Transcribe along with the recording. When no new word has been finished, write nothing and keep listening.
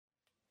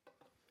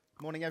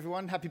Morning,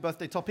 everyone. Happy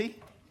birthday, Toppy.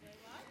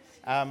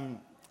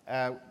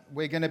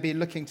 We're going to be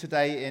looking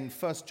today in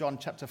 1 John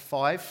chapter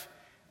 5.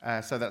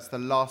 So that's the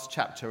last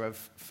chapter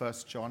of 1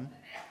 John,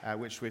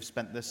 which we've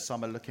spent this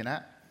summer looking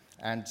at.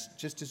 And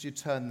just as you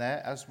turn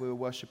there, as we were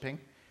worshipping,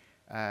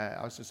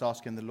 I was just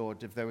asking the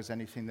Lord if there was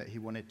anything that he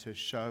wanted to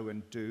show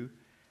and do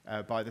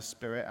by the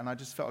Spirit. And I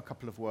just felt a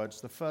couple of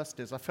words. The first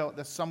is I felt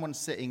there's someone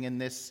sitting in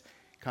this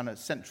kind of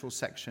central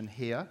section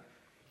here.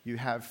 You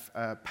have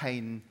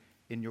pain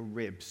in your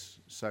ribs.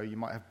 So you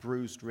might have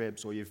bruised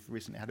ribs, or you've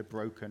recently had a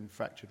broken,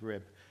 fractured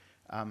rib.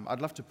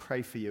 I'd love to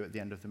pray for you at the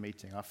end of the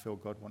meeting. I feel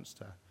God wants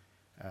to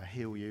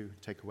heal you,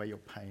 take away your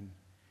pain.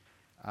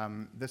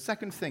 The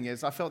second thing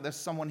is I felt there's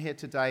someone here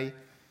today,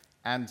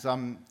 and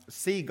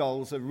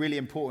seagulls are really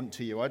important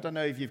to you. I don't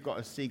know if you've got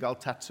a seagull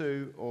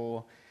tattoo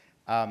or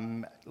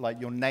like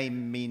your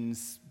name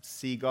means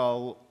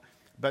seagull,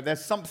 but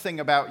there's something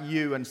about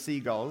you and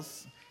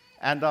seagulls.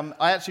 And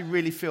I actually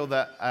really feel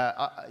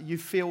that you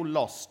feel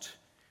lost.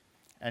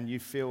 And you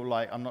feel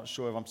like, I'm not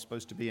sure if I'm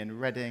supposed to be in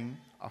Reading.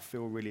 I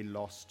feel really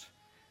lost.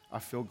 I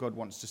feel God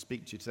wants to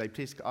speak to you today.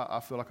 Please, I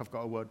feel like I've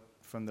got a word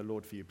from the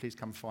Lord for you. Please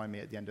come find me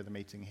at the end of the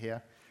meeting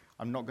here.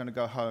 I'm not going to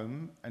go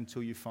home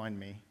until you find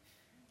me.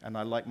 And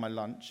I like my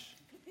lunch.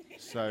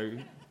 So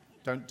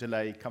don't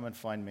delay. Come and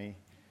find me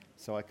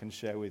so I can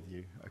share with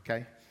you,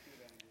 okay?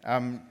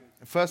 1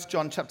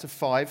 John chapter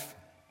 5,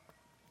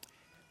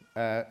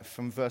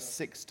 from verse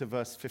 6 to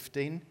verse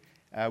 15.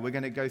 We're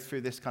going to go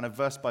through this kind of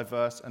verse by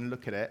verse and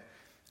look at it.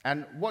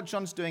 And what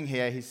John's doing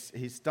here,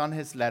 he's done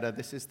his letter.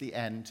 This is the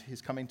end.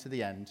 He's coming to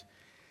the end.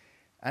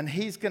 And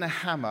he's going to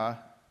hammer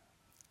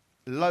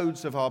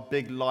loads of our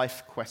big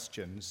life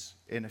questions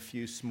in a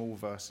few small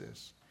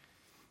verses.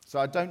 So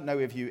I don't know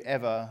if you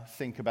ever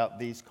think about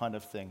these kind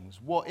of things.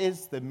 What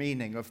is the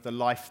meaning of the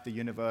life, the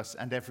universe,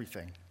 and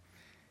everything?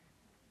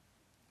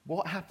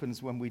 What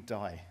happens when we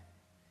die?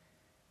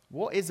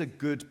 What is a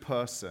good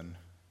person?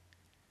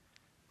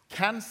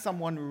 Can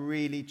someone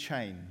really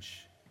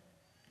change?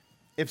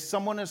 If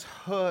someone has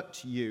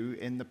hurt you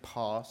in the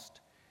past,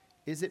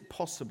 is it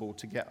possible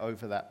to get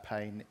over that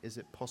pain? Is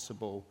it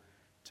possible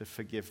to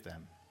forgive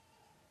them?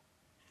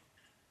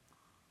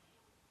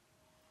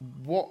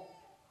 What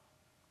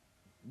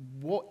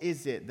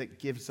is it that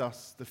gives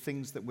us the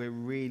things that we're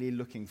really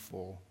looking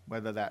for,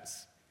 whether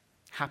that's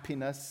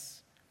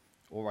happiness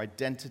or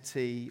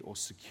identity or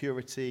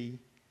security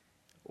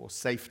or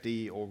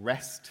safety or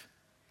rest?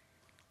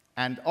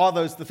 And are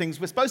those the things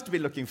we're supposed to be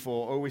looking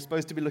for, or are we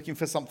supposed to be looking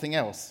for something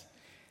else?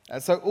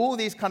 So all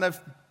these kind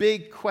of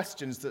big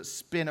questions that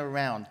spin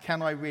around.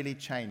 Can I really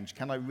change?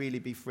 Can I really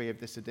be free of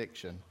this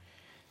addiction?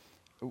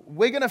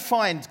 We're going to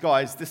find,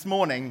 guys, this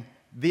morning,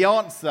 the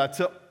answer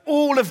to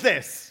all of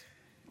this,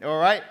 all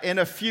right, in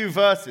a few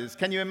verses.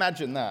 Can you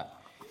imagine that?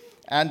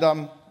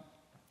 And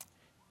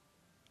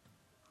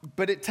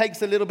but it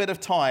takes a little bit of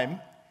time.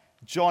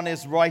 John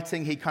is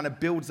writing. He kind of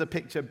builds a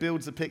picture,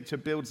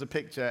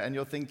 and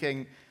you're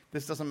thinking,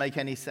 this doesn't make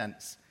any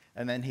sense.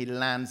 And then he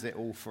lands it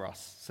all for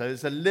us. So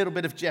there's a little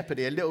bit of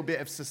jeopardy, a little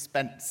bit of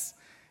suspense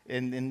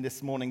in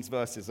this morning's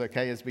verses,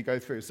 okay, as we go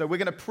through. So we're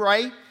going to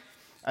pray,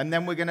 and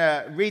then we're going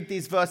to read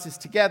these verses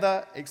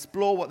together,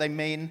 explore what they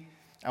mean,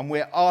 and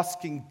we're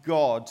asking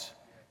God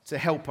to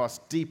help us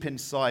deep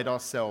inside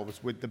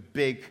ourselves with the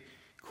big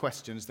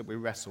questions that we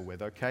wrestle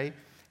with, okay?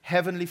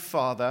 Heavenly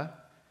Father,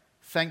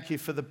 thank you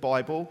for the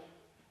Bible,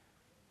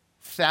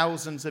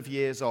 thousands of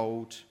years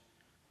old,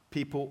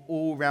 people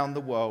all around the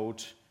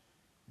world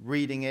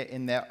reading it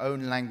in their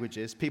own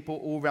languages, people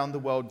all around the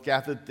world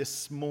gathered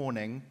this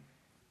morning.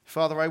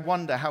 Father, I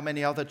wonder how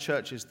many other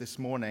churches this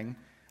morning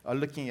are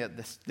looking at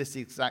this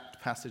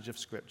exact passage of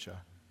Scripture.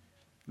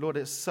 Lord,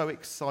 it's so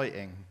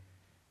exciting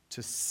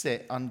to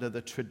sit under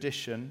the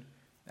tradition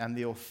and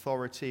the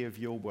authority of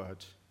your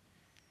word.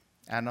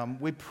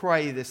 And we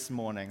pray this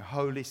morning,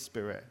 Holy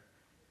Spirit,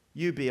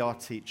 you be our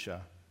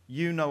teacher.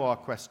 You know our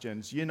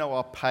questions. You know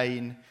our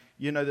pain.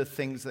 You know the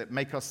things that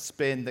make us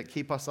spin, that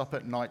keep us up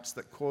at nights,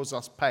 that cause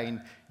us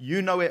pain.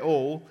 You know it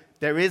all.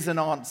 There is an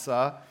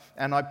answer.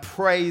 And I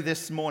pray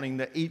this morning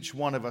that each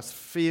one of us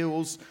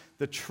feels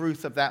the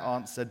truth of that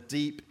answer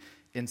deep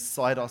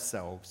inside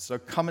ourselves. So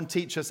come and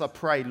teach us, I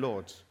pray,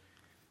 Lord.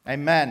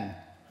 Amen.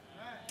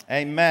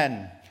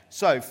 Amen.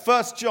 So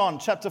 1 John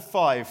chapter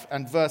 5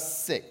 and verse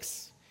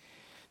 6.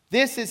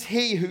 This is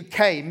he who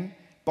came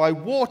by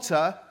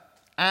water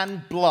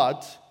and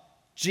blood,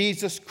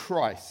 Jesus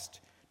Christ.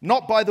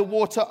 Not by the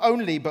water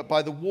only, but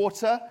by the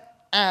water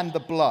and the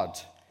blood.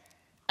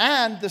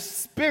 And the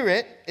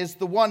Spirit is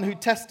the one who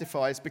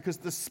testifies, because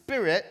the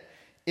Spirit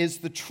is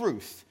the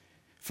truth.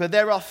 For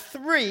there are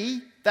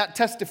three that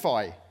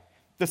testify,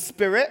 the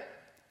Spirit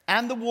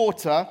and the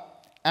water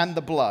and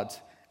the blood.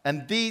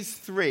 And these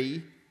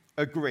three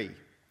agree.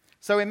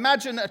 So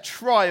imagine a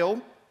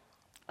trial,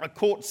 a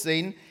court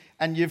scene,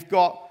 and you've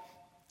got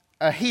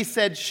a he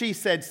said, she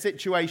said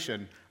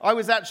situation. I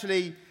was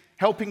actually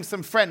helping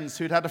some friends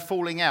who'd had a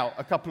falling out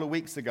a couple of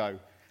weeks ago.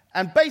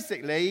 And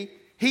basically,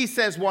 he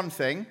says one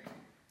thing,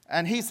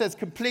 and he says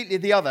completely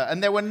the other.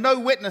 And there were no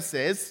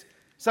witnesses,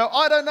 So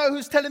I don't know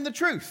who's telling the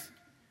truth.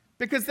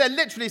 Because they're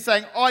literally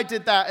saying, I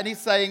did that, and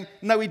he's saying,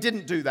 no, he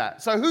didn't do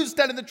that. So who's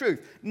telling the truth?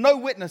 No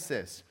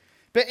witnesses.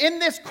 But in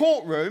this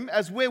courtroom,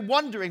 as we're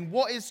wondering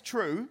what is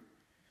true,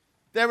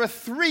 there are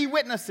 3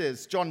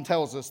 witnesses, John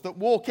tells us, that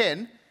walk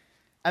in,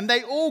 and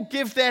they all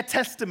give their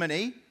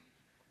testimony,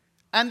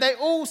 and they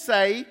all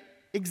say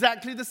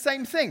exactly the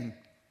same thing.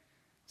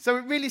 So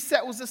it really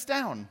settles us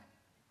down.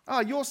 Oh,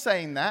 you're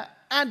saying that,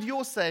 and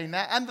you're saying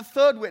that, and the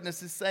third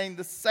witness is saying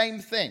the same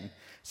thing.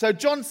 So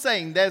John's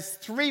saying there's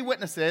 3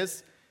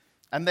 witnesses,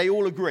 and they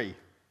all agree.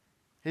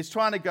 He's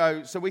trying to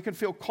go so we can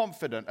feel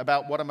confident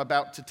about what I'm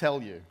about to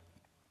tell you.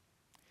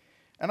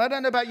 And I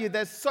don't know about you,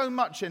 there's so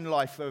much in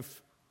life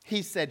of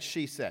he said,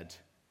 she said.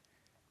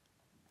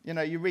 You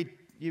know, you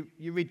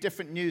read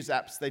different news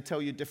apps, they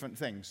tell you different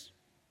things.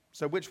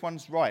 So which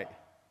one's right?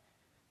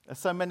 There's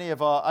so many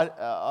of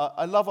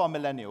I love our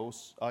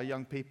millennials, our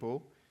young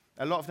people.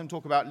 A lot of them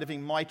talk about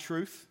living my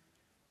truth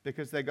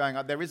because they're going,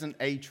 there isn't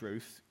a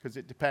truth, because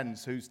it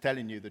depends who's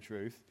telling you the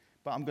truth.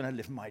 But I'm going to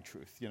live my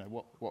truth, you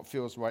know, what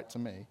feels right to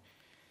me.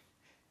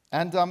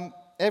 And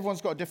everyone's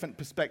got a different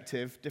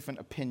perspective, different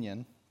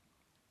opinion.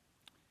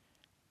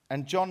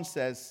 And John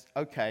says,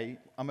 okay,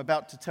 I'm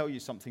about to tell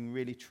you something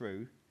really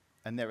true,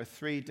 and there are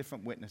 3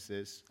 different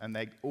witnesses, and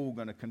they're all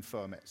going to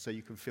confirm it, so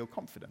you can feel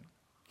confident,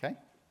 okay?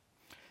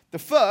 The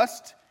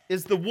first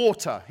is the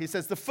water. He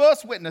says the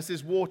first witness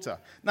is water.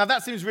 Now,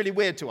 that seems really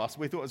weird to us.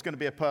 We thought it was going to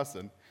be a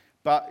person.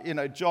 But, you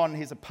know, John,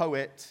 he's a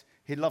poet.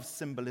 He loves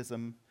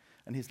symbolism.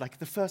 And he's like,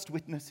 the first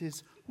witness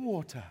is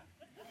water.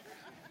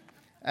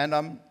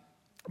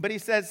 But he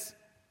says,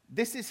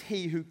 this is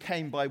he who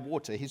came by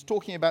water. He's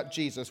talking about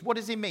Jesus. What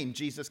does he mean,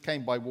 Jesus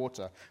came by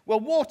water? Well,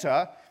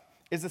 water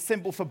is a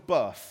symbol for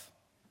birth.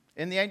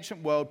 In the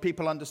ancient world,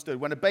 people understood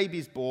when a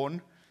baby's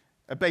born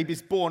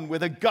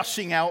with a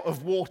gushing out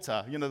of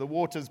water. You know, the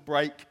waters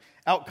break,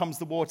 out comes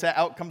the water,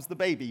 out comes the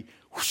baby.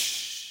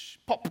 Whoosh,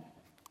 pop,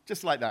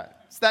 just like that.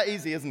 It's that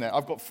easy, isn't it?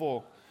 I've got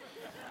 4.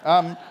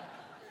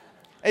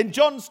 In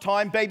John's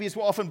time, babies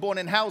were often born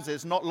in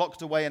houses, not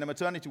locked away in a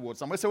maternity ward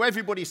somewhere. So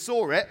everybody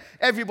saw it.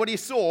 Everybody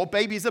saw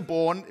babies are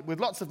born with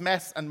lots of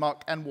mess and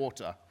muck and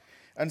water.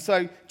 And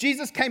so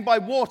Jesus came by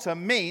water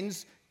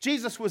means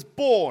Jesus was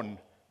born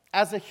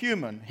as a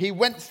human. He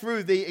went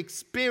through the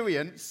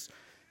experience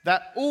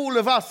that all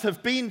of us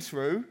have been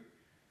through,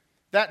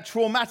 that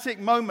traumatic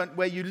moment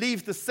where you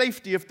leave the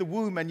safety of the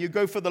womb and you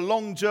go for the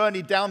long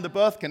journey down the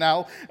birth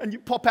canal and you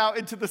pop out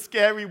into the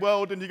scary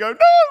world and you go,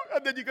 no!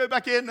 And then you go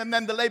back in and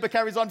then the labor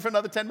carries on for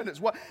another 10 minutes.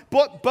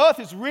 But birth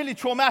is really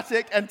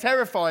traumatic and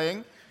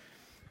terrifying.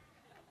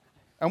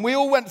 And we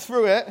all went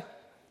through it.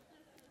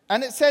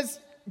 And it says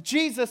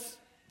Jesus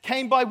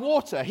came by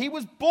water. He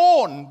was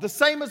born the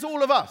same as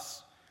all of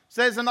us.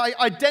 So there's an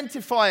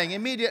identifying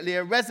immediately,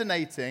 a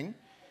resonating.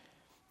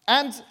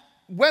 And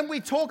when we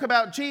talk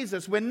about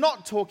Jesus, we're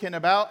not talking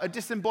about a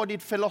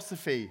disembodied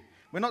philosophy.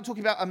 We're not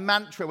talking about a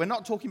mantra. We're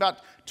not talking about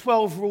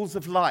 12 rules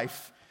of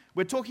life.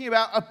 We're talking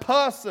about a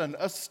person,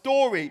 a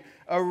story,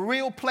 a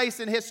real place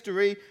in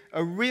history,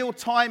 a real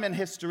time in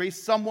history.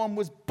 Someone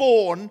was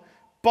born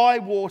by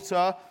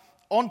water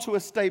onto a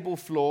stable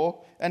floor,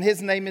 and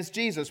his name is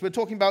Jesus. We're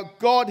talking about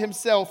God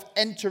himself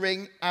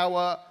entering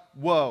our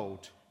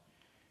world.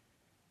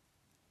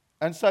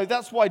 And so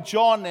that's why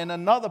John, in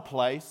another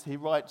place, he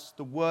writes,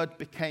 the Word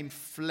became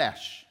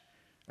flesh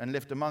and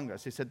lived among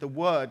us. He said the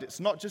Word, it's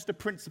not just a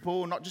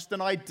principle, not just an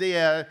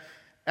idea.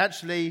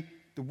 Actually,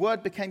 the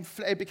Word became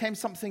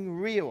something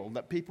real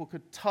that people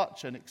could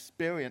touch and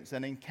experience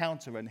and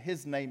encounter, and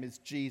his name is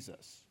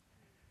Jesus.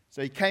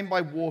 So he came by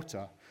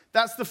water.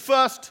 That's the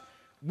first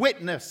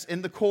witness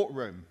in the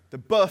courtroom, the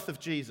birth of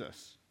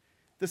Jesus.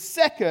 The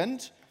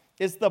second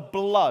is the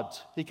blood.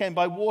 He came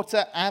by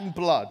water and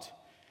blood.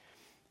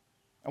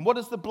 And what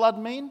does the blood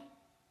mean?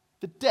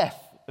 The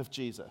death of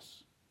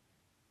Jesus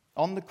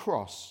on the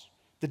cross.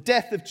 The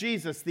death of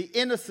Jesus, the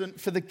innocent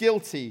for the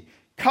guilty,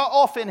 cut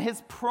off in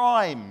his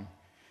prime,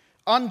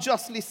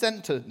 unjustly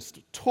sentenced,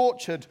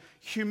 tortured,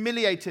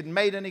 humiliated,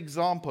 made an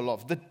example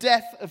of. The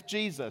death of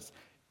Jesus.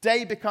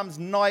 Day becomes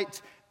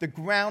night, the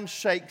ground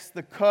shakes,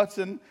 the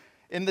curtain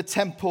in the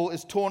temple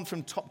is torn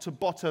from top to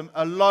bottom,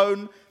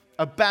 alone,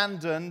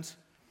 abandoned,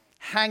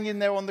 hanging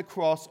there on the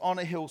cross on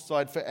a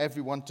hillside for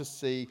everyone to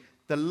see.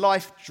 The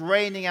life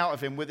draining out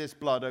of him with his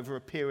blood over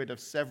a period of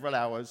several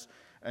hours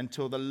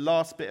until the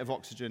last bit of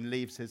oxygen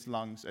leaves his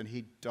lungs and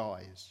he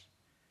dies.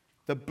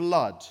 The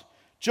blood.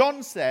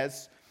 John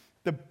says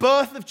the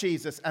birth of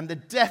Jesus and the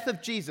death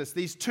of Jesus,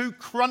 these 2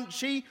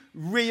 crunchy,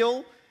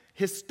 real,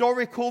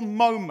 historical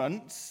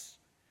moments,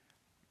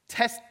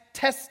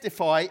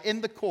 testify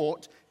in the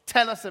court,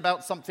 tell us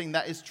about something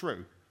that is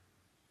true.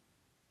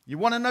 You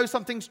want to know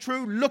something's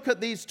true? Look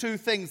at these 2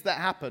 things that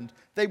happened.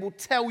 They will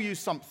tell you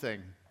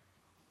something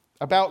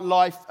about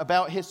life,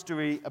 about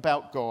history,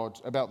 about God,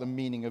 about the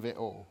meaning of it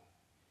all.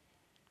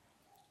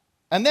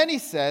 And then he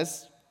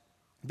says,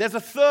 there's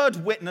a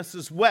third witness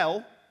as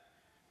well,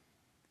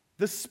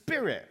 the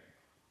Spirit,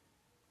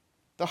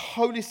 the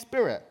Holy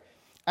Spirit.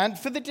 And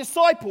for the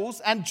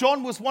disciples, and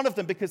John was one of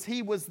them because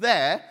he was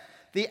there,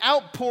 the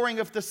outpouring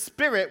of the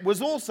Spirit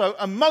was also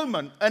a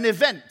moment, an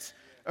event,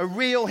 a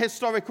real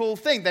historical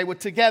thing. They were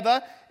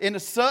together in a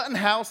certain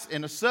house,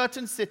 in a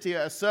certain city,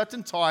 at a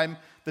certain time,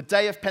 the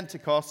day of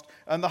Pentecost,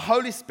 and the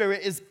Holy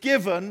Spirit is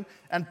given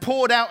and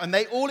poured out, and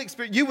they all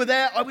experience. You were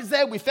there, I was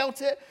there, we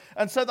felt it.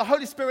 And so the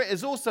Holy Spirit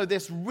is also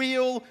this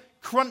real,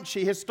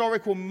 crunchy,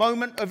 historical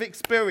moment of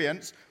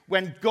experience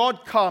when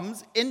God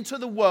comes into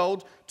the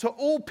world to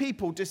all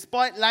people,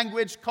 despite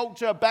language,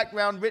 culture,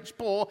 background, rich,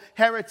 poor,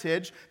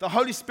 heritage. The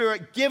Holy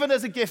Spirit given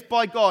as a gift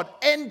by God,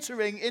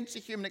 entering into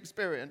human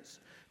experience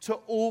to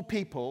all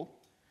people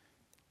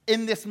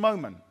in this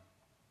moment.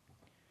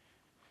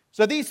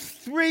 So these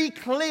three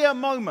clear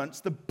moments,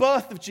 the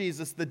birth of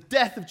Jesus, the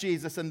death of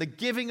Jesus, and the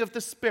giving of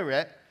the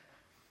Spirit,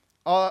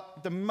 are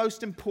the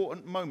most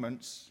important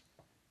moments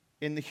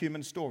in the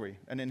human story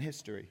and in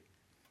history.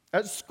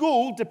 At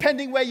school,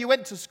 depending where you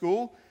went to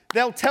school,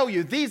 they'll tell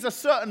you these are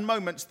certain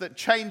moments that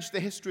changed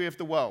the history of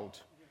the world.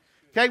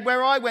 Okay,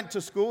 where I went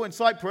to school in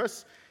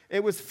Cyprus,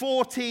 it was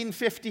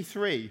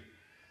 1453,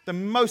 the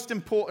most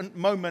important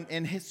moment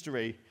in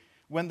history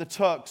when the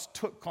Turks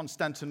took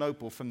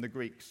Constantinople from the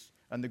Greeks.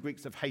 And the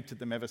Greeks have hated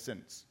them ever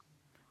since,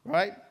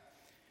 right?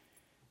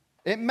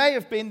 It may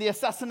have been the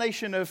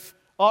assassination of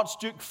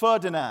Archduke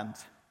Ferdinand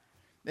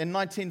in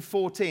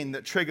 1914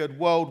 that triggered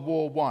World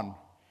War I.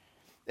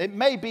 It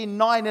may be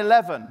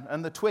 9/11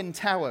 and the Twin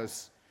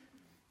Towers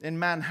in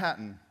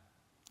Manhattan.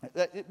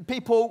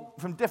 People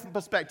from different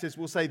perspectives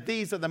will say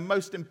these are the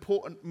most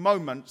important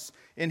moments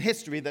in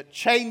history that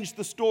changed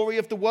the story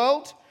of the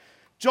world.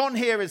 John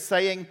here is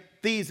saying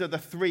these are the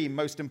three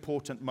most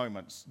important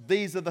moments.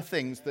 These are the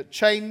things that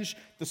change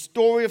the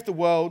story of the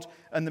world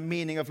and the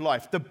meaning of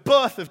life. The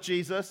birth of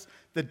Jesus,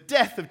 the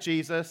death of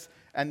Jesus,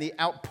 and the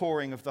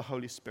outpouring of the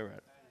Holy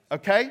Spirit.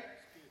 Okay?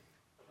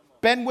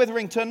 Ben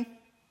Witherington,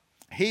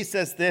 he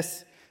says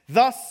this: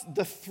 thus,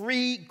 the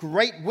three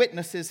great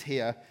witnesses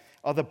here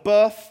are the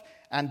birth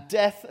and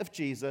death of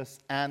Jesus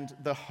and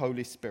the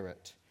Holy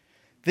Spirit.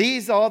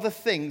 These are the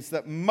things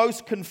that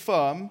most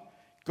confirm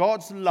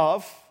God's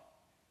love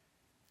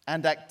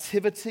and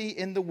activity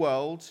in the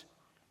world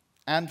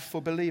and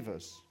for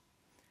believers.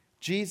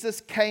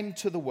 Jesus came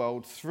to the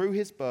world through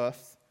his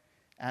birth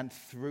and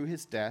through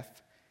his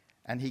death,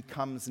 and he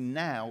comes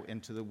now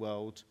into the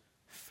world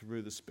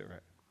through the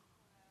Spirit.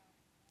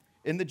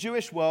 In the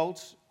Jewish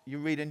world, you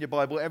read in your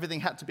Bible,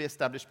 everything had to be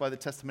established by the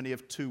testimony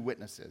of two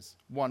witnesses.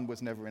 One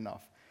was never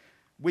enough.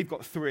 We've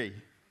got three,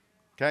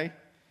 okay?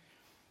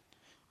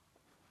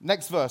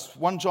 Next verse,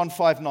 1 John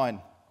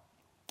 5:9.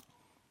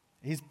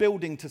 He's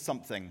building to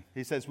something.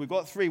 He says, we've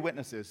got three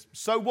witnesses.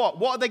 So what?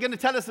 What are they going to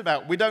tell us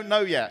about? We don't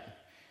know yet.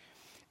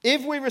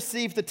 If we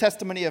receive the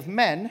testimony of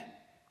men,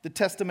 the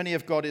testimony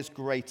of God is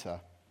greater.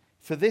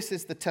 For this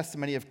is the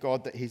testimony of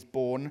God that he's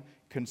born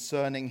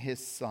concerning his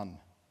Son.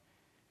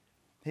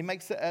 He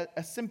makes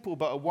a simple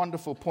but a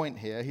wonderful point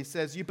here. He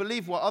says, you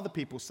believe what other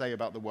people say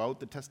about the world,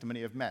 the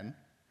testimony of men.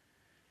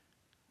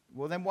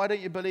 Well, then why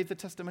don't you believe the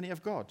testimony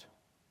of God?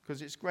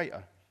 Because it's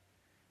greater.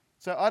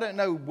 So I don't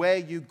know where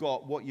you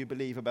got what you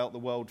believe about the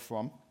world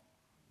from.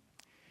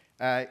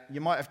 You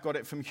might have got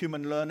it from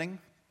human learning.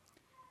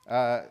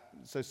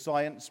 So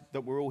science,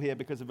 that we're all here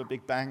because of a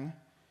Big Bang.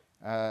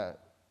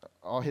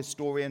 Are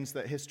historians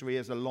that history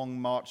is a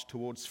long march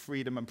towards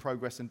freedom and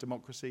progress and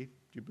democracy? Do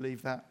you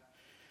believe that?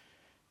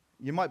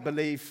 You might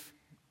believe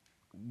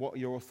what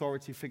your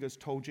authority figures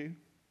told you,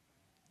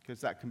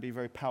 because that can be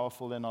very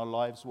powerful in our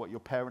lives, what your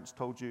parents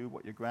told you,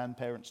 what your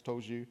grandparents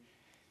told you.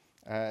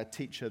 A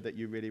teacher that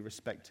you really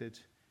respected.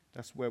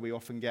 That's where we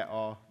often get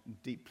our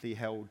deeply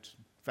held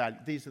value.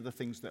 These are the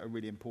things that are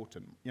really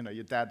important. You know,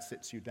 your dad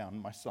sits you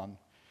down, my son,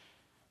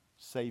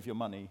 save your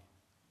money,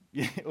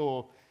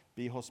 or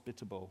be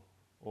hospitable,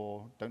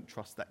 or don't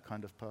trust that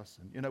kind of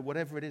person. You know,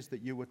 whatever it is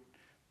that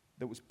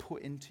that was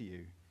put into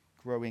you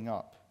growing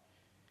up.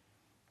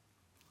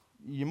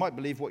 You might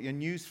believe what your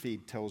news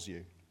feed tells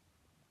you.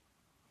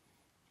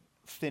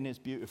 Thin is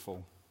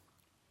beautiful.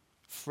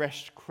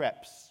 Fresh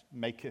crepes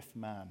maketh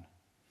man.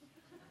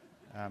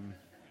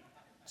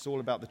 It's all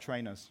about the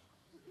trainers.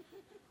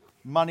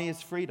 Money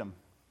is freedom.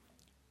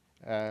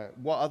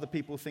 What other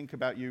people think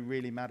about you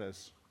really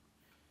matters.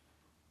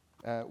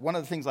 One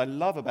of the things I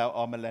love about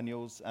our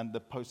millennials and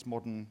the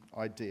postmodern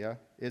idea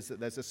is that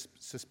there's a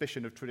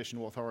suspicion of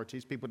traditional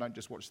authorities. People don't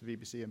just watch the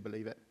BBC and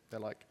believe it. They're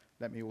like,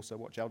 let me also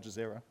watch Al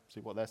Jazeera,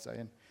 see what they're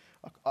saying.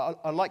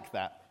 I like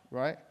that,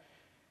 right?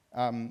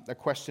 A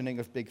questioning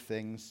of big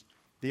things.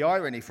 The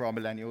irony for our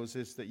millennials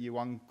is that you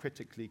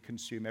uncritically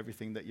consume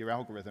everything that your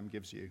algorithm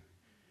gives you,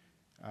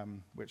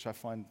 which I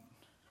find,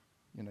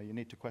 you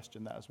need to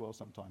question that as well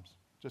sometimes.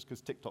 Just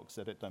because TikTok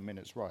said it, don't mean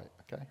it's right,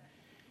 okay?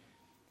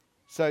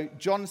 So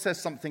John says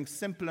something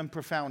simple and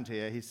profound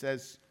here. He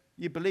says,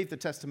 you believe the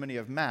testimony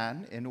of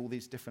man in all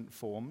these different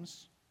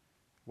forms.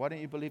 Why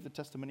don't you believe the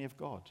testimony of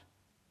God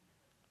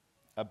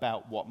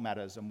about what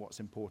matters and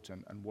what's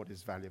important and what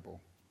is valuable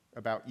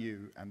about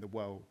you and the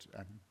world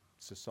and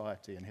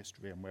society and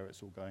history and where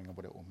it's all going and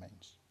what it all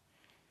means?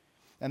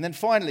 And then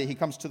finally, he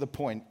comes to the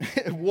point.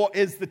 What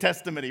is the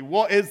testimony?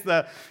 What is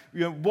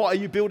what are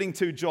you building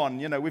to, John?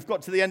 We've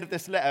got to the end of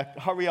this letter.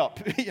 Hurry up,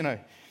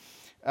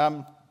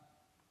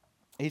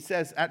 He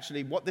says,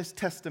 actually, what this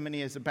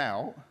testimony is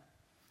about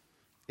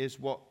is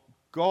what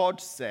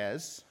God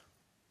says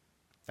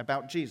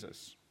about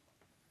Jesus.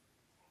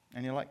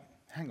 And you're like,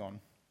 hang on.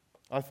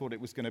 I thought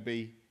it was going to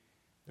be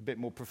a bit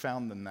more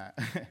profound than that.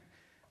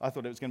 I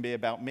thought it was going to be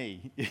about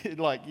me.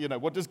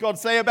 What does God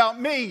say about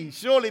me?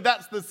 Surely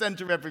that's the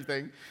center of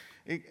everything.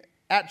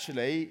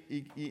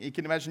 Actually, you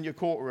can imagine your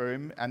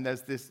courtroom, and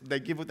there's this, they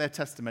give their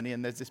testimony,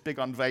 and there's this big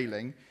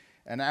unveiling,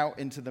 and out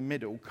into the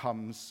middle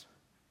comes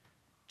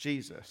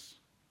Jesus.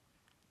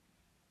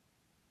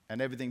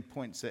 And everything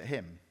points at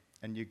him.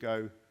 And you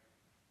go,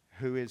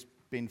 who has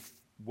been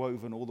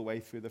woven all the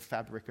way through the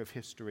fabric of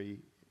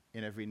history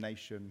in every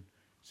nation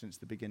since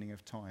the beginning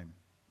of time?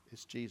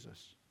 It's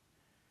Jesus.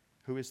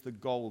 Who is the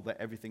goal that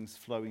everything's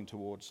flowing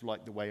towards,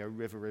 like the way a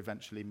river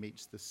eventually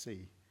meets the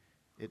sea?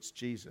 It's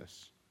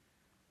Jesus.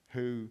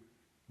 Who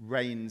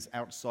reigns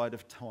outside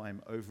of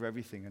time over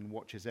everything and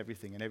watches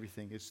everything, and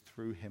everything is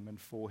through him and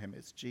for him.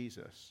 It's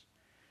Jesus.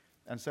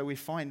 And so we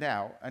find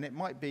out, and it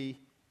might be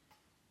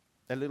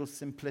a little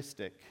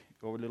simplistic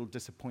or a little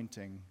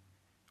disappointing,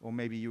 or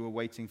maybe you were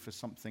waiting for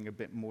something a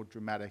bit more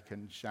dramatic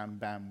and sham,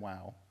 bam,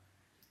 wow.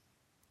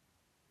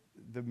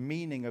 The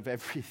meaning of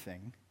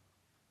everything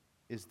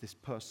is this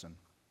person,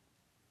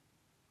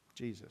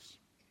 Jesus.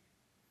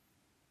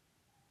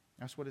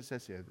 That's what it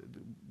says here.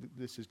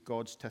 This is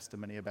God's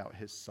testimony about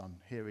his son.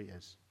 Here he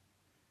is.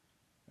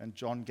 And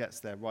John gets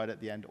there right at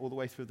the end. All the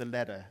way through the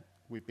letter,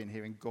 we've been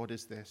hearing God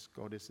is this,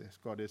 God is this,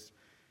 God is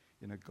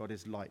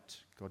light,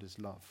 God is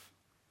love,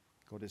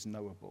 God is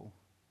knowable.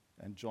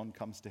 And John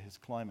comes to his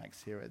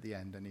climax here at the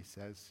end, and he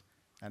says,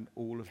 and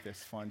all of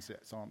this finds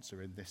its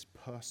answer in this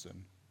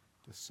person,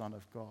 the Son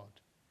of God,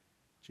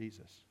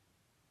 Jesus.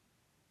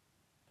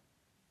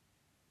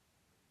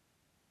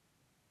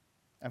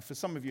 And for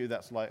some of you,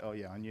 that's like, oh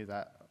yeah, I knew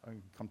that. I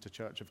come to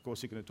church. Of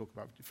course you're going to talk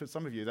about it. For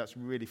some of you, that's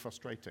really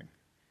frustrating.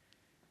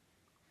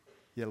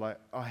 You're like,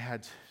 I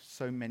had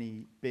so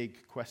many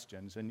big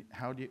questions, and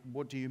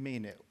what do you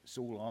mean it's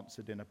all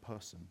answered in a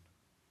person?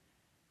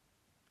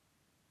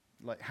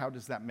 Like, how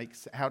does that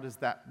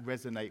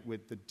resonate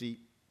with the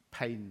deep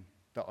pain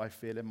that I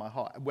feel in my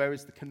heart? Where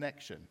is the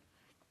connection?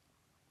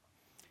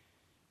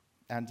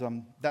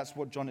 And that's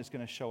what John is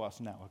going to show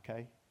us now,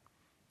 okay?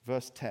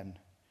 Verse 10.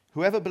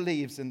 Whoever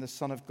believes in the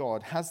Son of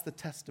God has the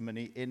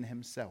testimony in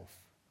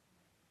himself.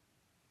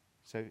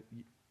 So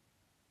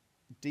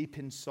deep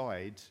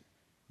inside,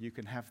 you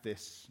can have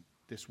this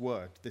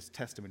word, this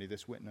testimony,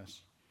 this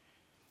witness.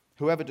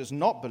 Whoever does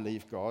not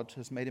believe God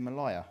has made him a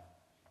liar,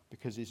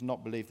 because he's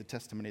not believed the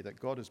testimony that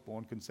God has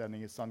borne concerning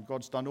his Son.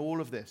 God's done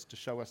all of this to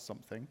show us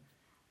something,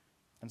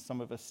 and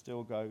some of us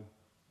still go,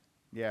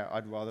 yeah,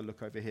 I'd rather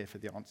look over here for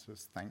the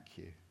answers, thank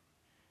you.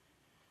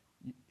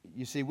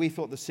 You see, we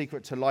thought the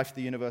secret to life,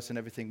 the universe, and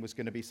everything was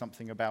going to be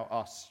something about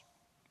us.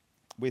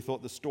 We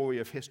thought the story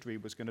of history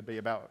was going to be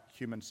about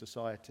human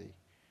society.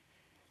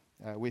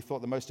 We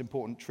thought the most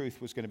important truth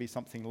was going to be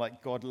something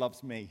like God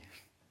loves me,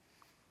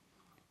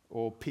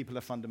 or people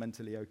are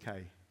fundamentally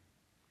okay.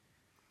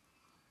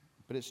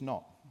 But it's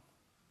not.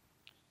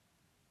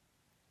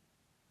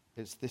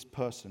 It's this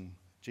person,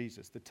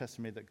 Jesus, the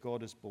testimony that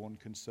God has borne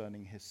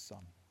concerning his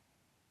Son.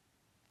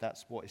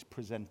 That's what is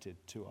presented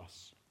to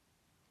us.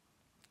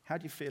 How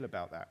do you feel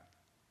about that?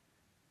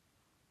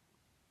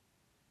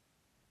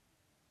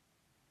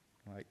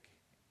 Like,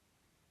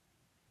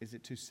 is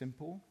it too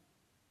simple?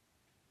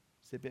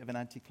 Is it a bit of an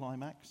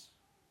anticlimax?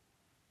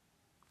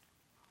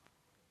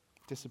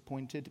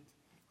 Disappointed?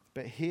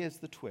 But here's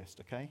the twist,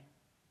 okay?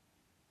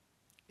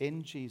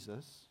 In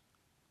Jesus,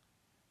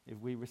 if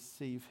we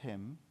receive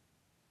him,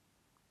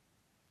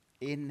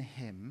 in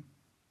him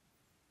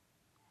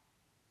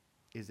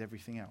is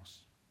everything else.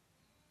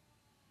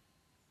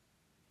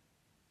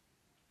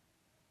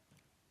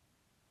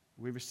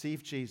 We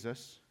receive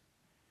Jesus,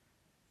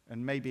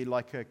 and maybe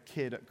like a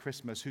kid at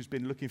Christmas who's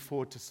been looking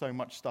forward to so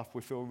much stuff,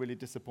 we feel really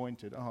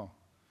disappointed. Oh,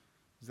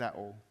 is that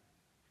all?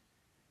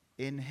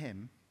 In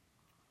him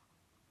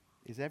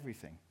is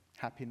everything.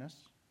 Happiness,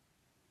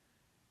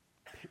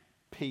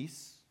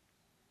 peace,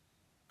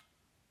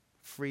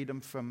 freedom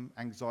from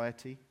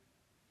anxiety,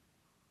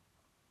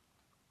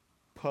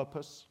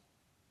 purpose,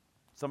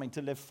 something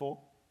to live for,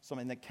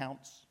 something that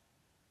counts,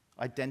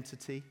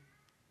 identity,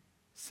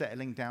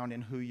 settling down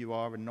in who you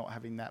are and not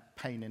having that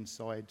pain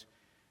inside,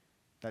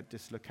 that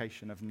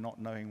dislocation of not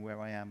knowing where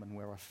I am and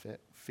where I fit,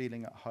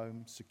 feeling at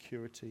home,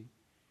 security,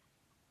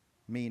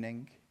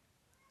 meaning,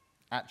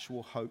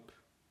 actual hope,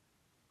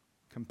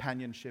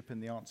 companionship in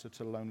the answer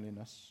to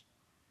loneliness,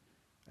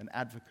 an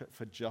advocate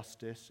for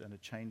justice and a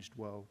changed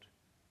world.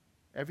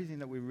 Everything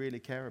that we really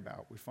care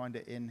about, we find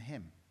it in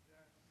him.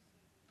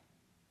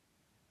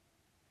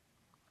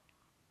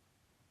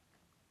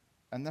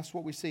 And that's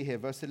what we see here,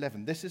 verse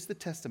 11. This is the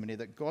testimony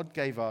that God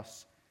gave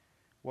us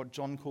what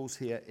John calls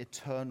here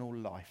eternal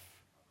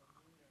life.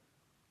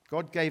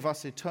 God gave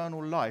us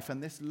eternal life,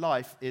 and this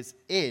life is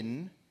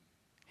in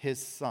his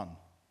Son.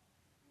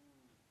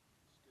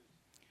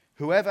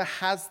 Whoever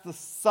has the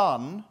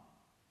Son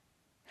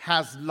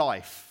has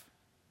life.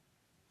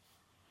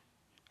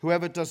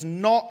 Whoever does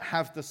not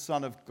have the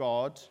Son of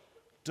God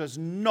does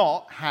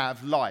not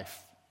have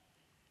life.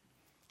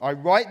 I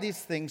write these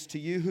things to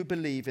you who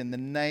believe in the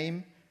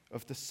name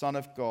of the Son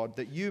of God,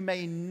 that you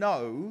may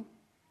know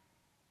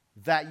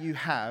that you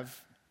have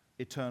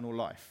eternal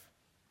life.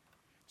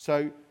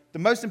 So the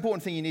most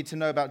important thing you need to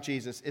know about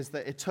Jesus is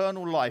that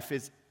eternal life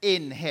is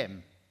in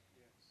him.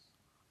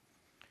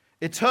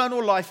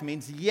 Eternal life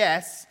means,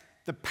 yes,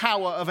 the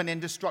power of an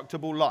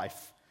indestructible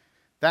life.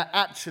 That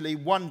actually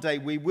one day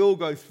we will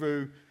go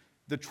through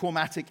the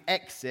traumatic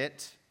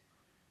exit,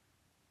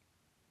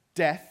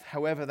 death,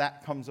 however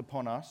that comes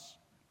upon us,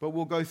 but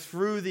we'll go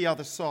through the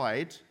other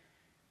side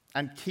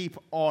and keep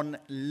on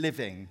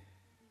living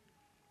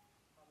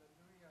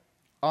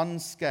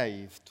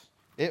unscathed.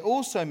 It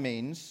also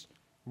means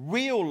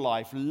real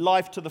life,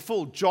 life to the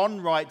full.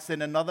 John writes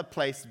in another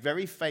place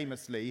very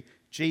famously,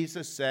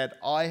 Jesus said,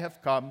 I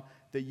have come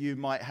that you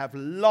might have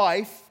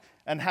life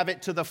and have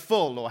it to the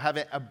full, or have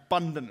it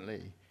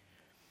abundantly.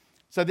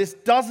 So this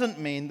doesn't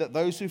mean that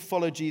those who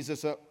follow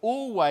Jesus are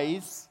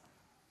always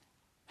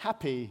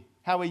happy.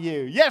 How are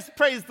you? Yes,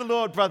 praise the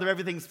Lord, brother,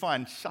 everything's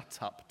fine. Shut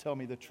up, tell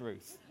me the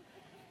truth.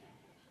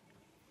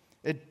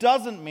 It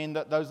doesn't mean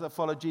that those that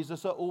follow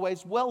Jesus are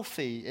always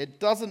wealthy. It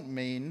doesn't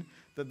mean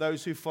that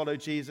those who follow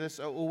Jesus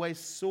are always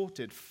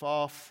sorted.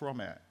 Far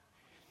from it.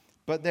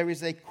 But there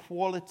is a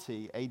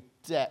quality, a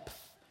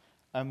depth,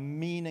 a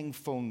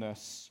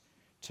meaningfulness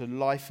to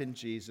life in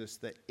Jesus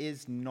that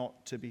is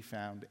not to be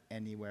found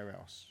anywhere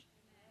else.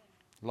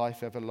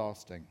 Life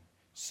everlasting.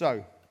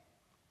 So,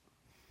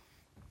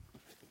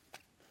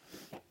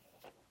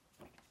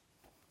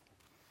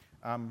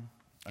 I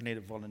need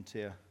a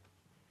volunteer.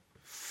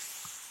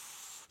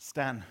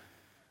 Stan.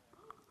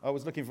 I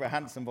was looking for a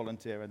handsome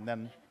volunteer, and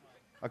then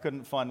I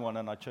couldn't find one,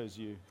 and I chose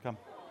you. Come.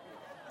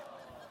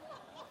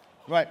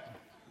 Right.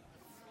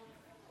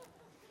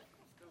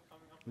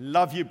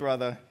 Love you,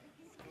 brother.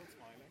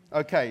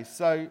 Okay,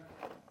 so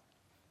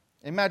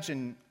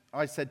imagine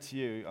I said to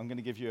you, I'm going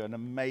to give you an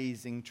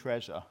amazing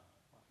treasure.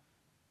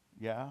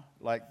 Yeah?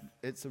 Like,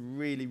 it's a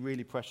really,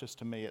 really precious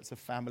to me. It's a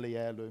family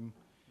heirloom.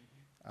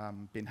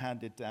 Been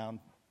handed down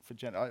for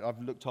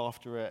I've looked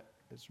after it.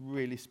 It's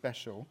really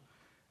special.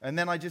 And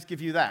then I just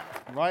give you that,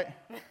 right?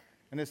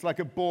 And it's like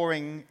a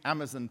boring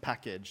Amazon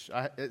package.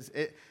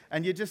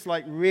 And you're just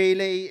like,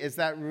 really? Is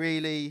that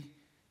really,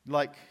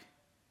 like,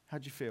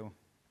 how'd you feel?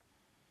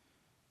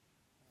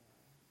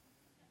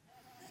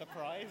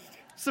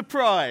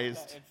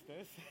 Surprised. It's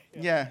this.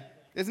 Yeah.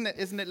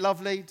 Isn't it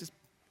lovely? Just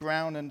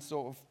brown and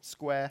sort of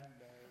square?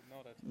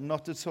 No,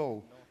 not at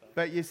all.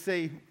 But you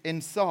see,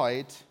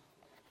 inside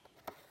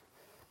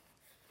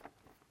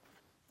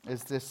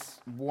is this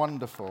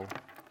wonderful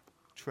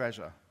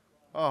treasure.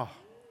 Oh,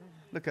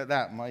 look at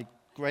that, my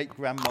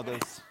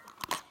great-grandmother's.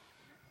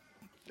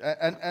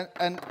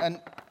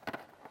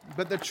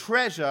 But the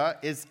treasure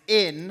is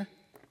in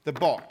the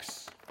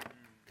box,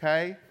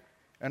 okay?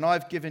 And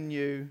I've given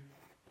you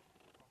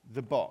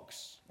the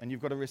box, and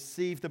you've got to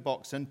receive the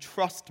box and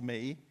trust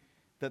me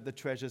that the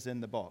treasure's in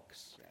the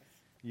box. Yes.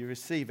 You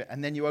receive it,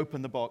 and then you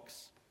open the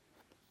box,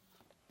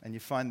 and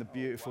you find the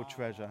beautiful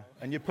treasure,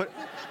 and you put,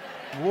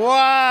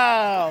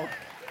 wow!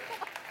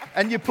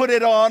 And you put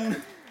it on.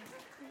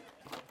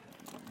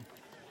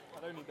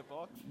 I don't need the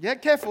box. Yeah,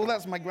 careful,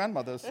 that's my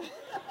grandmother's.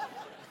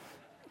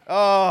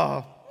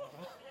 Oh.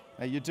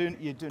 No, you do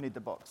need the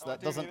box.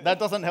 That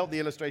doesn't help the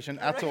illustration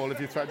at all if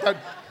you throw it.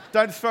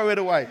 Don't throw it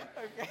away.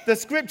 Okay. The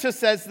scripture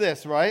says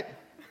this, right?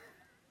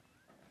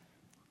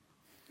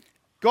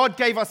 God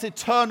gave us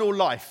eternal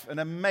life, an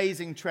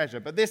amazing treasure,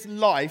 but this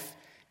life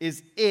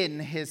is in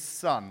his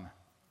Son.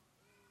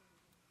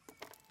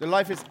 The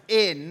life is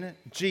in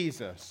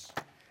Jesus.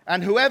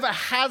 And whoever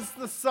has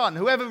the Son,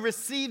 whoever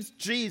receives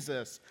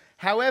Jesus,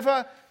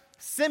 however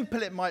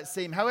simple it might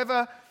seem,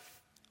 however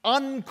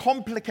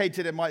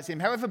uncomplicated it might seem,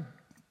 however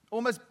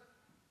almost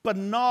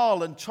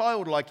banal and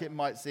childlike it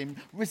might seem,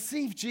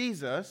 receive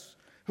Jesus.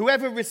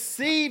 Whoever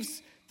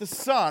receives the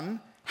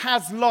Son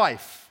has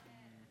life.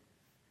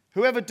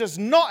 Whoever does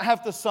not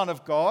have the Son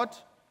of God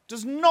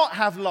does not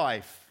have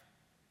life.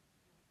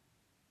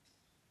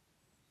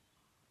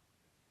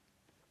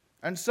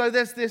 And so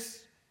there's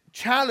this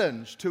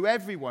challenge to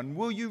everyone.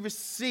 Will you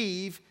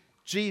receive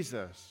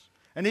Jesus?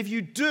 And if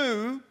you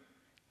do,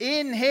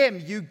 in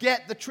him you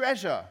get the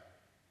treasure.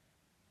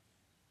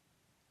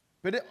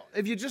 But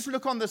if you just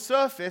look on the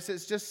surface,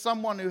 it's just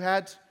someone who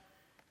had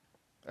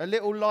a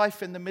little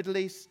life in the Middle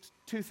East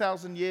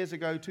 2,000 years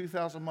ago,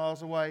 2,000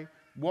 miles away.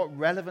 What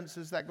relevance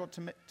has that got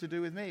to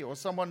do with me? Or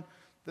someone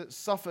that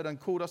suffered and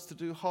called us to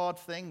do hard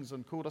things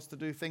and called us to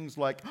do things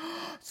like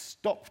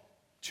stop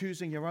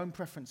choosing your own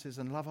preferences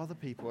and love other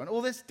people and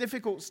all this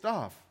difficult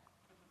stuff.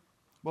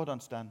 Well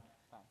done, Stan.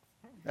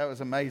 That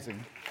was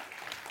amazing.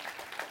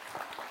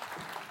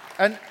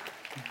 And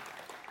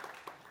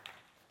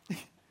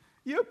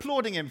You're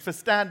applauding him for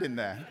standing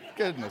there.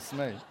 Goodness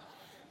me.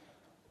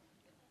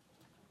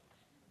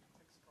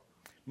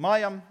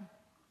 My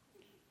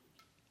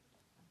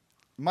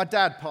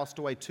dad passed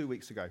away 2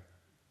 weeks ago.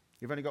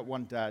 You've only got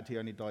one dad. He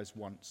only dies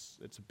once.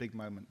 It's a big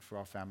moment for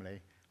our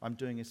family. I'm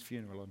doing his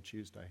funeral on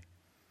Tuesday.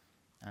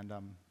 And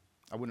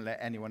I wouldn't let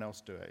anyone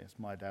else do it. It's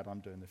my dad. I'm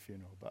doing the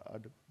funeral. But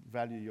I'd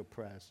value your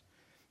prayers.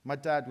 My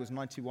dad was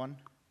 91.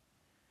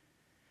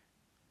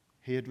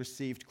 He had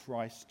received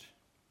Christ.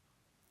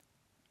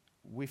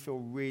 We feel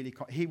really,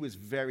 he was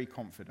very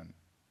confident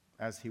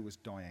as he was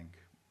dying.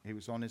 He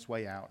was on his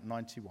way out,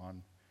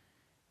 91.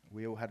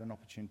 We all had an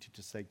opportunity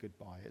to say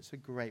goodbye. It's a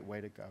great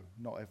way to go.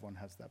 Not everyone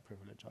has that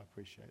privilege. I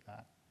appreciate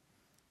that.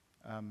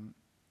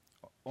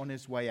 On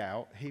his way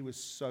out, he was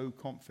so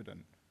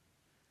confident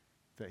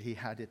that he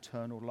had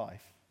eternal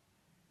life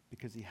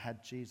because he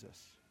had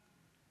Jesus.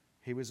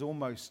 He was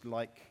almost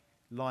like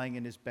lying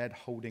in his bed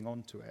holding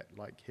on to it,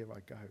 like, here I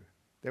go.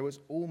 There was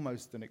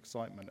almost an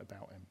excitement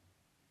about him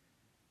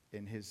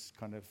in his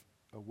kind of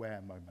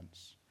aware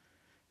moments.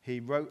 He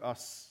wrote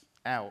us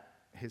out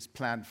his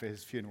plan for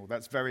his funeral.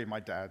 That's very my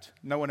dad.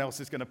 No one else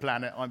is going to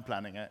plan it. I'm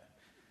planning it.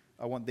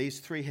 I want these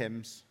 3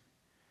 hymns.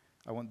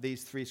 I want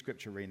these 3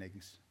 scripture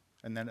readings.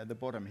 And then at the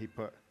bottom he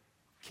put,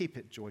 keep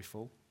it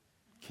joyful,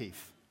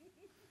 Keith,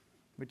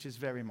 which is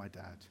very my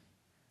dad.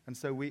 And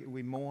so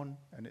we mourn,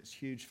 and it's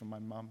huge for my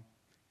mum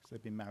because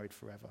they've been married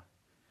forever.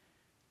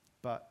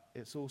 But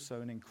it's also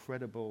an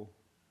incredible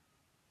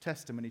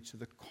testimony to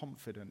the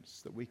confidence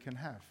that we can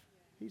have.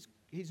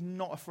 He's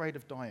not afraid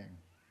of dying.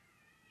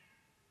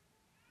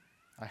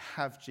 I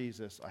have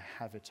Jesus, I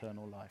have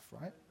eternal life,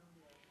 right?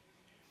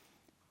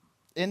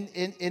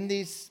 In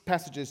these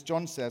passages,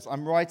 John says,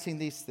 I'm writing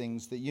these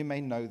things that you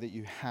may know that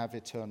you have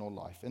eternal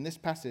life. In this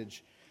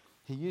passage,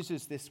 he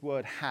uses this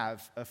word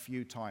have a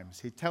few times.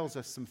 He tells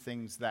us some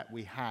things that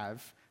we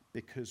have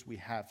because we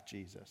have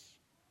Jesus.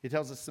 He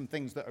tells us some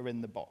things that are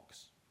in the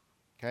box,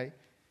 okay?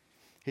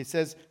 He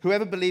says,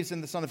 whoever believes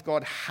in the Son of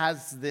God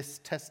has this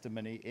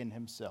testimony in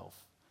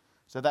himself.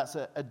 So that's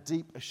a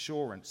deep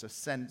assurance, a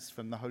sense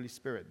from the Holy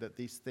Spirit that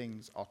these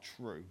things are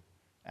true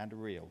and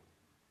real.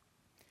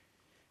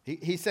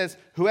 He says,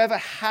 whoever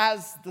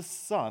has the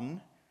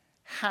Son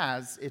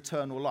has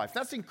eternal life.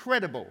 That's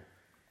incredible.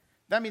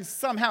 That means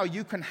somehow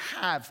you can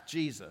have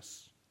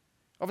Jesus.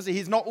 Obviously,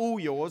 he's not all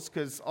yours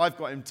because I've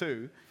got him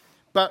too.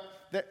 But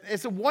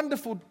it's a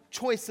wonderful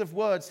choice of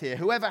words here.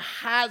 Whoever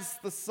has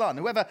the Son,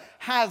 whoever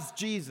has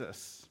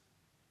Jesus,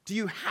 do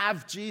you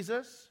have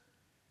Jesus?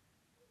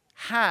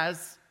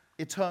 Has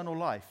eternal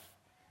life.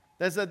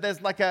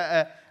 There's like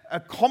a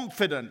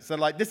confidence,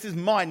 like, this is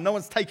mine. No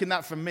one's taken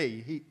that from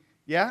me.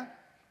 Yeah?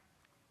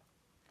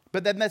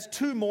 But then there's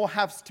 2 more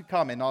haves to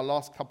come in our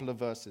last couple of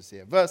verses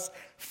here. Verse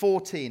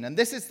 14, and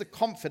this is the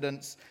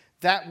confidence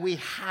that we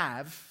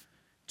have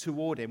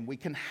toward him. We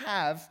can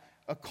have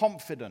a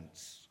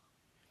confidence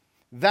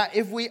that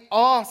if we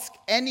ask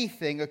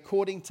anything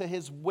according to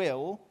his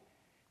will,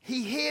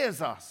 he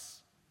hears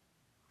us.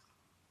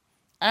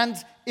 And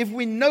if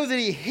we know that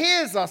he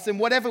hears us in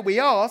whatever we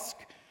ask,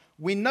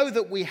 we know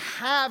that we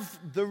have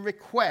the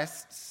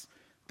requests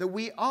that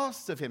we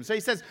asked of him. So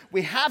he says,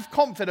 we have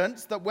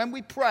confidence that when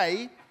we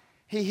pray,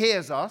 he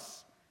hears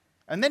us.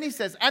 And then he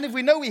says, and if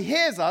we know he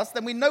hears us,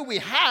 then we know we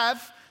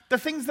have the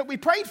things that we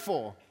prayed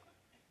for.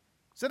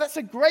 So that's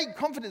a great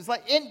confidence.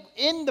 Like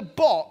in the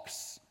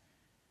box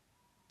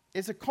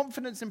is a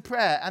confidence in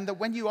prayer, and that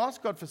when you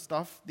ask God for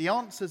stuff, the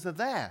answers are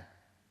there.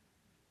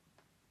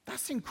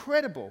 That's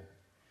incredible.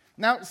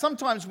 Now,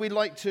 sometimes we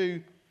like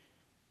to,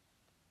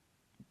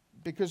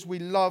 because we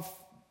love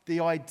the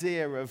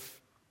idea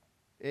of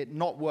it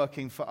not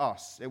working for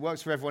us. It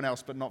works for everyone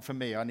else, but not for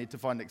me. I need to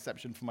find an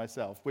exception for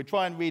myself. We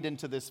try and read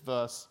into this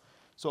verse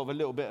sort of a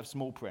little bit of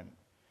small print,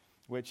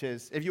 which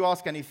is, if you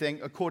ask anything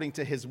according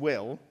to his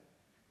will,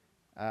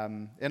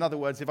 in other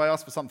words, if I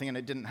asked for something and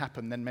it didn't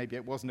happen, then maybe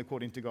it wasn't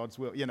according to God's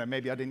will.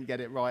 Maybe I didn't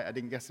get it right, I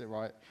didn't guess it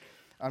right.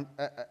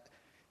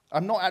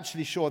 I'm not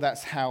actually sure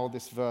that's how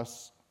this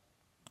verse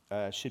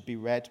should be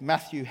read.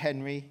 Matthew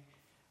Henry,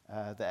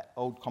 the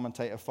old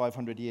commentator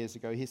 500 years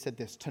ago, he said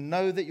this: to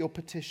know that your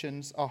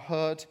petitions are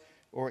heard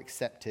or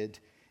accepted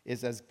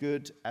is as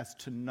good as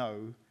to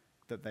know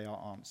that they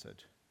are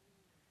answered.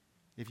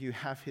 If you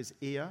have his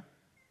ear,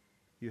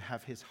 you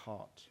have his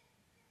heart.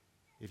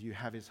 If you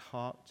have his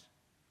heart,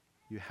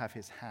 you have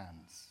his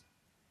hands.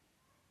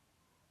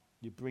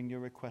 You bring your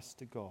request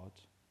to God,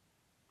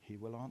 he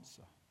will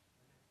answer.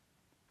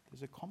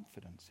 There's a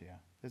confidence here.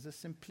 There's a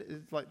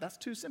it's like, that's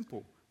too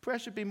simple. Prayer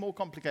should be more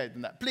complicated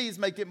than that. Please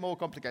make it more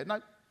complicated.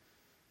 No.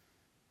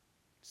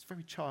 It's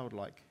very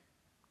childlike.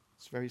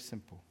 It's very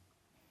simple.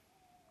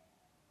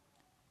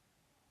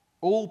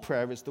 All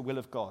prayer is the will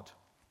of God.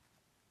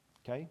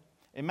 Okay?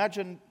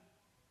 Imagine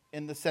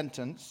in the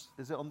sentence,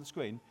 is it on the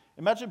screen?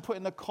 Imagine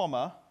putting a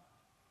comma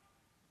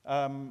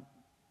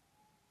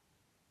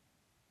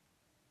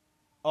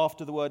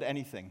after the word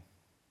anything.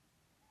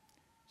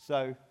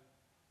 So,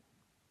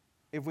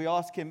 if we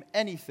ask him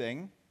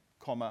anything,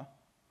 comma,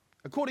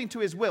 according to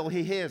his will,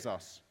 he hears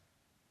us.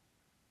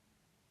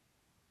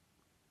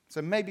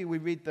 So maybe we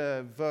read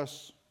the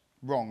verse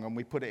wrong and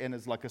we put it in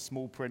as like a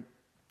small print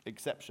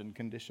exception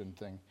condition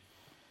thing.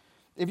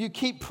 If you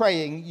keep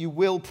praying, you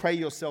will pray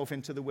yourself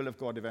into the will of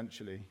God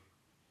eventually.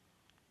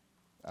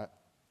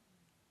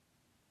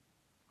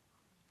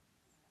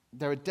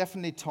 There are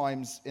definitely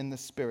times in the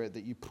Spirit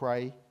that you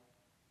pray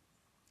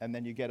and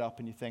then you get up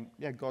and you think,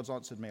 yeah, God's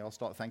answered me. I'll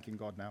start thanking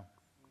God now.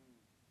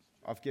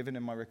 I've given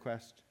him my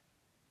request.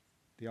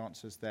 The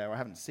answer's there. I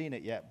haven't seen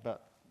it yet,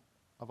 but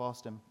I've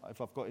asked him.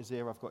 If I've got his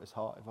ear, I've got his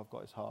heart. If I've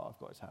got his heart, I've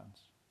got his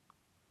hands.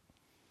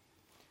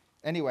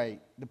 Anyway,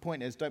 the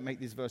point is, don't make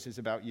these verses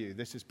about you.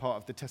 This is part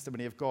of the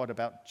testimony of God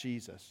about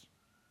Jesus.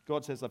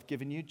 God says, I've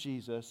given you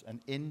Jesus,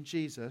 and in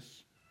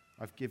Jesus,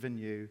 I've given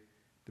you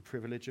the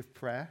privilege of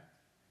prayer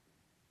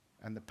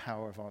and the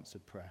power of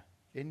answered prayer.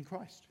 In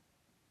Christ.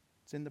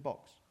 It's in the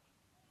box.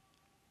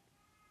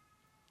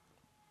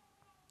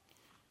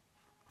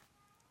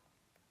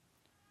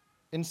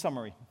 In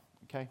summary,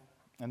 okay?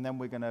 And then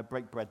we're going to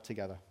break bread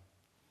together.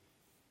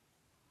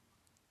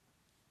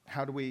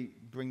 How do we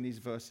bring these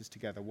verses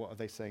together? What are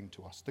they saying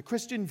to us? The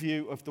Christian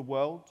view of the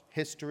world,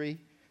 history,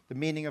 the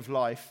meaning of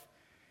life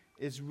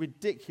is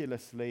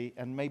ridiculously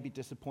and maybe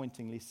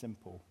disappointingly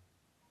simple,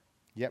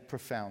 yet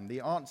profound.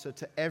 The answer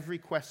to every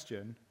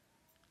question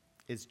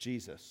is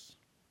Jesus.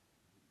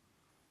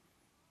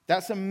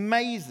 That's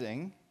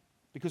amazing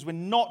because we're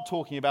not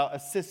talking about a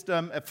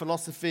system, a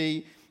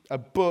philosophy, a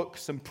book,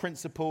 some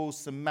principles,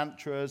 some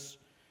mantras,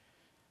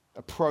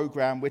 a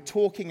program. We're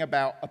talking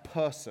about a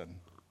person.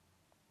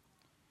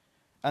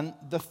 And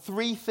the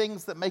three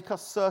things that make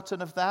us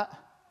certain of that,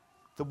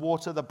 the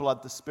water, the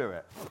blood, the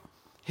Spirit.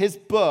 His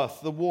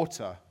birth, the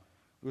water,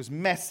 it was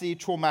messy,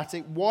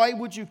 traumatic. Why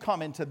would you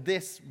come into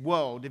this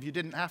world if you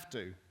didn't have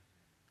to?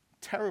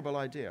 Terrible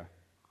idea.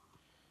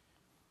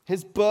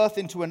 His birth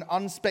into an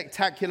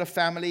unspectacular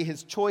family,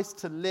 his choice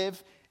to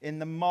live in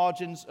the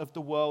margins of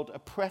the world,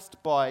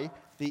 oppressed by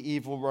the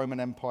evil Roman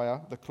Empire,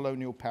 the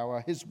colonial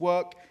power, his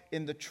work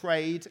in the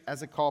trade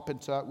as a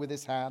carpenter with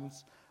his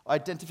hands,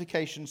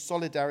 identification,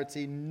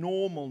 solidarity,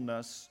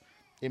 normalness,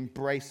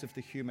 embrace of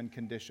the human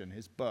condition,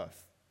 his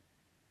birth.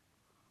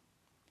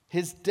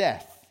 His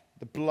death,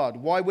 the blood.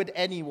 Why would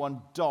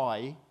anyone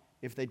die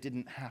if they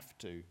didn't have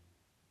to?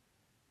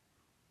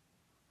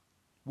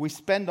 We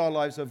spend our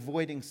lives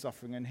avoiding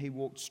suffering, and he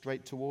walked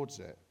straight towards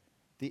it.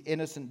 The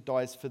innocent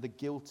dies for the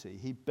guilty.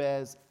 He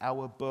bears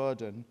our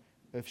burden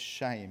of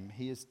shame.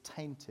 He is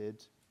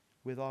tainted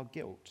with our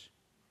guilt.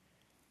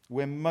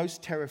 We're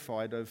most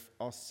terrified of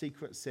our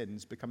secret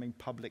sins becoming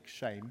public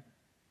shame,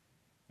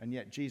 and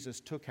yet Jesus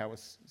took our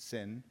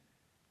sin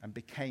and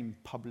became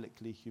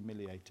publicly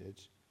humiliated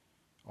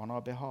on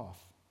our behalf.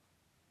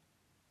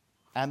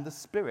 And the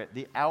Spirit,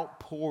 the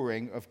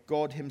outpouring of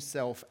God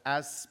himself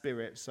as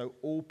Spirit, so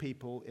all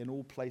people in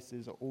all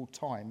places at all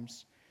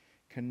times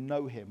can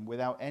know him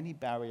without any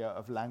barrier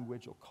of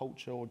language or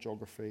culture or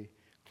geography,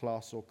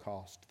 class or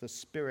caste. The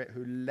Spirit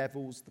who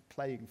levels the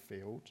playing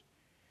field,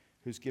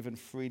 who's given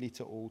freely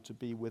to all to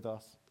be with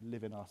us,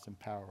 live in us,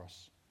 empower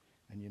us,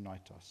 and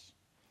unite us.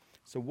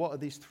 So what are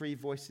these three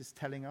voices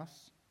telling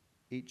us,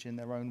 each in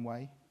their own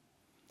way?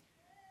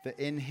 That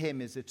in him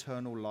is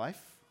eternal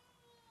life,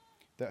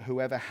 that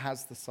whoever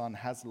has the Son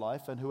has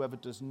life, and whoever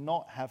does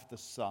not have the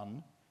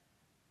Son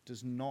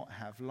does not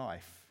have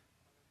life.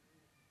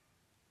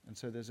 And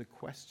so there's a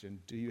question,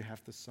 do you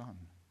have the Son?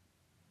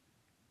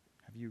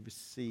 Have you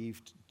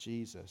received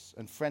Jesus?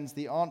 And friends,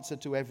 the answer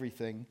to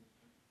everything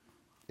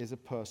is a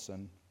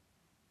person,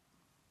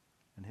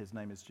 and his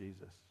name is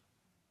Jesus.